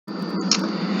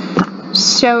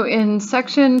So in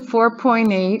section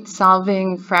 4.8,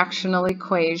 solving fractional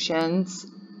equations,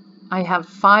 I have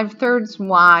 5/3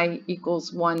 y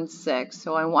equals 1/6.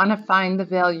 So I want to find the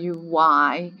value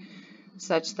y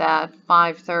such that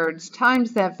 5/3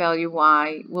 times that value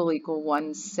y will equal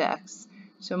 1/6.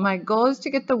 So my goal is to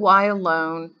get the y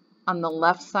alone on the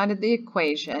left side of the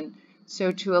equation.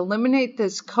 So to eliminate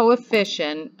this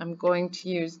coefficient, I'm going to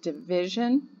use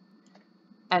division,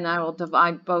 and I will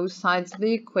divide both sides of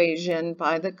the equation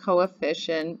by the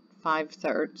coefficient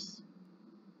 5/3.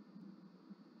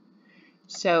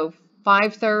 So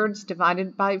 5/3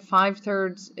 divided by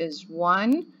 5/3 is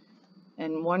 1,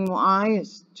 and 1y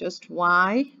is just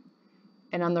y.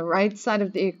 And on the right side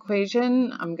of the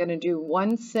equation, I'm going to do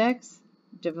 1/6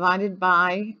 divided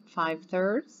by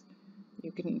 5/3.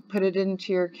 You can put it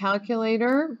into your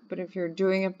calculator, but if you're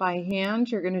doing it by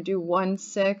hand, you're going to do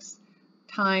 1/6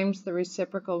 times the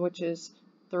reciprocal, which is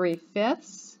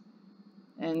 3/5.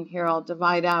 And here I'll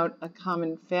divide out a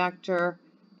common factor,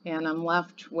 and I'm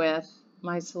left with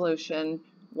my solution,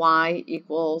 y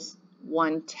equals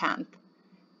 1/10.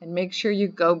 And make sure you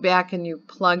go back and you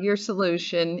plug your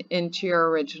solution into your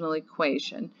original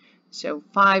equation. So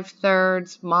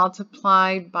 5/3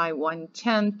 multiplied by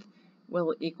 1/10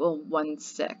 will equal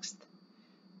 1/6.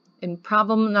 In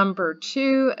problem number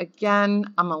 2,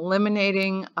 again, I'm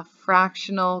eliminating a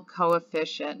fractional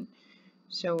coefficient.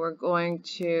 So we're going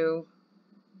to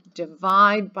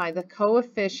divide by the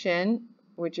coefficient,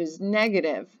 which is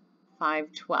negative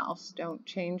 5/12. Don't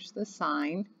change the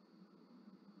sign.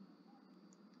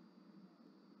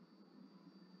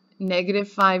 Negative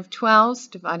 5/12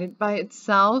 divided by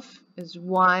itself is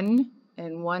 1,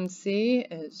 and 1c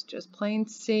is just plain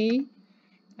c.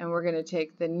 And we're going to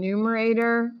take the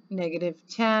numerator, negative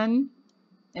 10,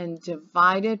 and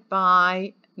divide it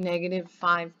by negative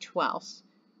 5/12.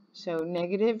 So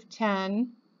negative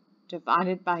 10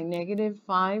 divided by negative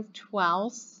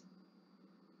 5/12.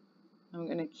 I'm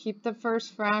going to keep the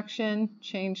first fraction,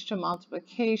 change to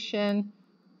multiplication,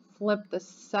 flip the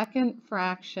second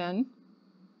fraction.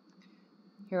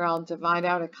 Here I'll divide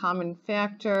out a common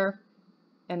factor,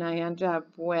 and I end up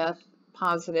with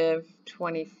positive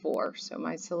 24. So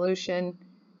my solution,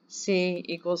 C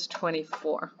equals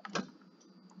 24.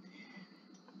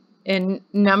 In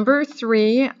number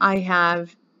 3, I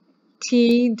have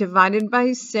t divided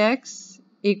by 6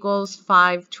 equals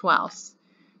 5/12.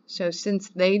 So since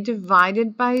they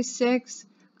divided by 6,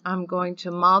 I'm going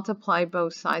to multiply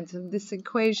both sides of this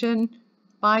equation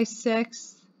by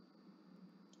 6.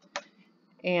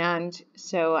 And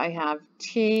so I have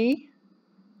t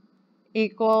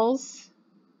equals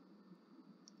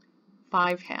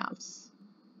 5/2.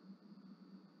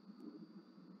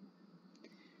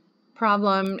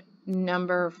 Problem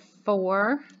number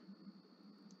 4.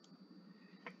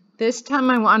 This time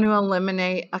I want to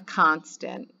eliminate a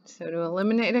constant. So to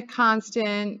eliminate a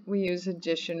constant, we use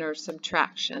addition or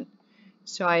subtraction.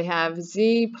 So I have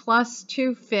z plus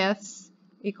 2/5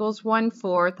 equals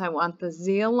 1/4. I want the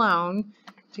z alone.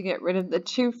 To get rid of the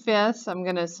 2/5, I'm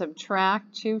going to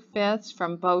subtract 2/5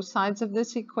 from both sides of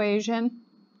this equation.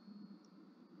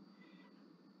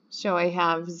 So I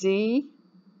have z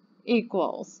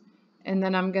equals, and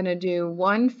then I'm going to do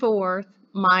 1/4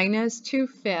 minus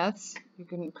 2/5. You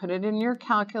can put it in your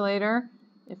calculator.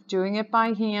 If doing it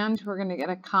by hand, we're going to get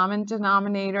a common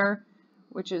denominator,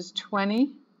 which is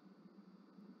 20.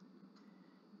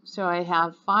 So I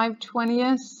have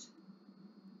 5/20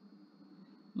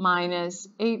 minus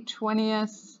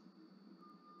 8/20,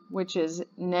 which is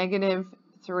negative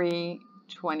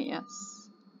 3/20.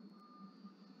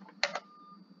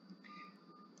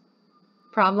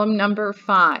 Problem number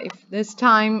 5. This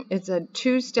time it's a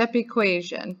two-step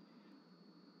equation.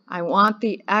 I want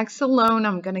the x alone.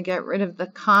 I'm going to get rid of the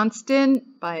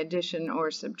constant by addition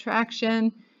or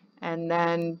subtraction, and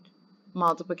then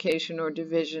multiplication or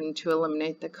division to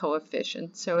eliminate the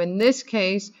coefficient. So in this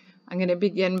case, I'm going to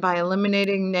begin by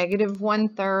eliminating negative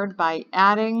 1/3 by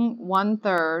adding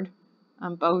 1/3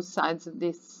 on both sides of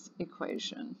this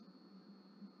equation.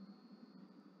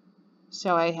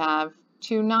 So I have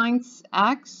 2/9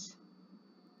 x.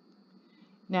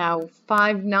 Now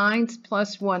 5/9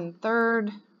 plus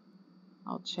 1/3.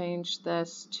 I'll change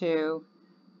this to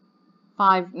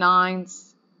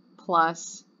 5/9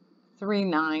 plus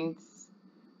 3/9,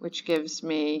 which gives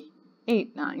me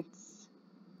 8/9.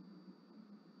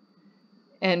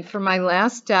 And for my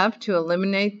last step, to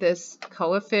eliminate this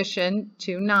coefficient,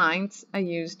 2/9, I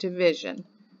use division.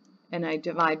 And I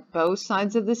divide both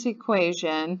sides of this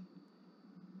equation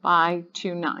by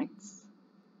 2/9.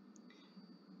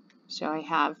 So I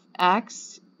have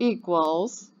x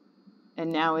equals,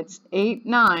 and now it's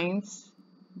 8/9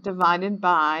 divided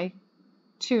by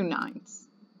 2/9.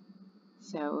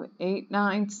 So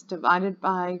 8/9 divided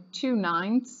by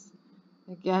 2/9.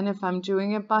 Again, if I'm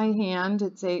doing it by hand,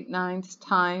 it's 8/9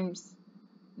 times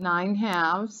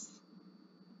 9/2,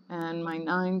 and my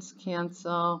 9's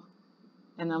cancel,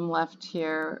 and I'm left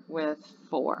here with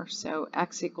 4. So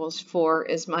x equals 4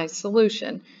 is my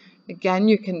solution. Again,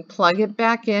 you can plug it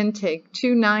back in, take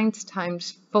 2/9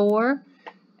 times 4,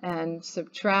 and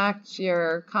subtract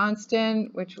your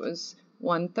constant, which was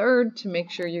 1/3, to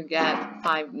make sure you get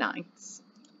 5/9.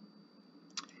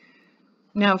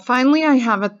 Now finally I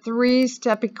have a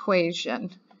 3-step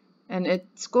equation, and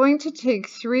it's going to take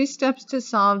 3 steps to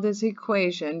solve this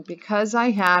equation because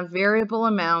I have variable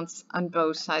amounts on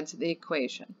both sides of the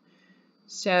equation.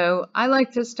 So I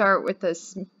like to start with a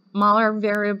smaller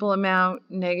variable amount,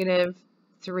 negative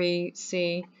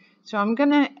 3c. So I'm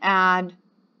going to add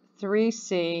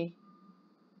 3c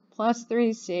plus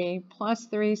 3c plus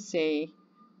 3c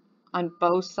on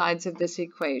both sides of this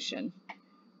equation.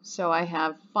 So I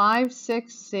have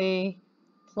 5/6c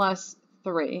plus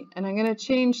 3, and I'm going to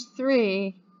change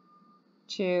 3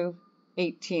 to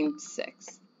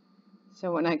 18/6.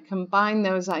 So when I combine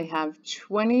those, I have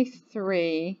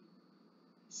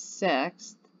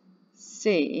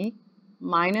 23/6c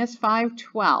minus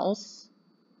 5/12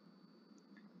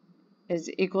 is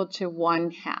equal to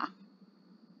 1/2.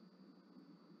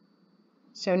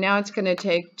 So now it's going to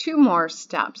take 2 more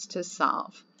steps to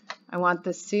solve. I want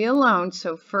the c alone,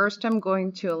 so first I'm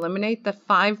going to eliminate the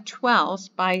 5/12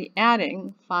 by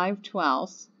adding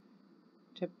 5/12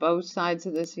 to both sides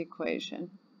of this equation.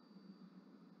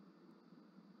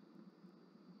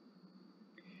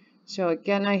 So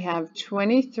again, I have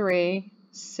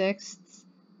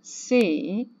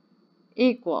 23/6c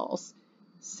equals,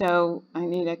 so I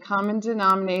need a common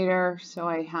denominator, so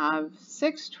I have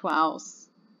 6/12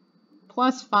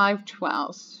 plus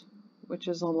 5/12, which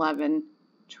is 11/12.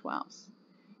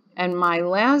 And my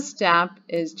last step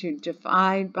is to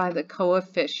divide by the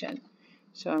coefficient.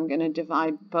 So I'm going to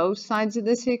divide both sides of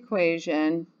this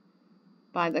equation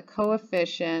by the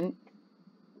coefficient.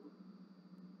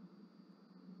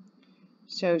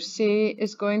 So c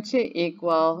is going to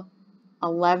equal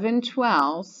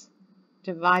 11/12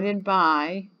 divided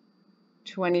by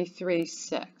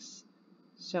 23/6.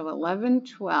 So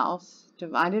 11/12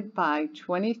 divided by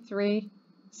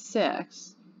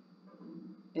 23/6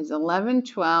 is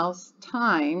 11/12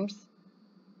 times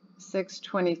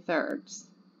 6/23.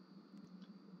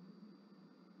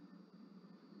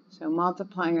 So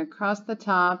multiplying across the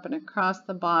top and across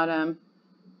the bottom,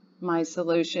 my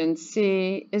solution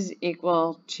c is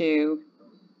equal to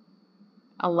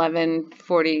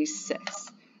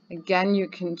 1146. Again, you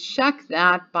can check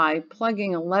that by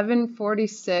plugging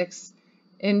 1146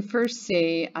 in for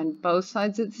c on both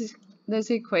sides of this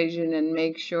equation and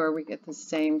make sure we get the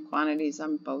same quantities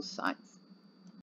on both sides.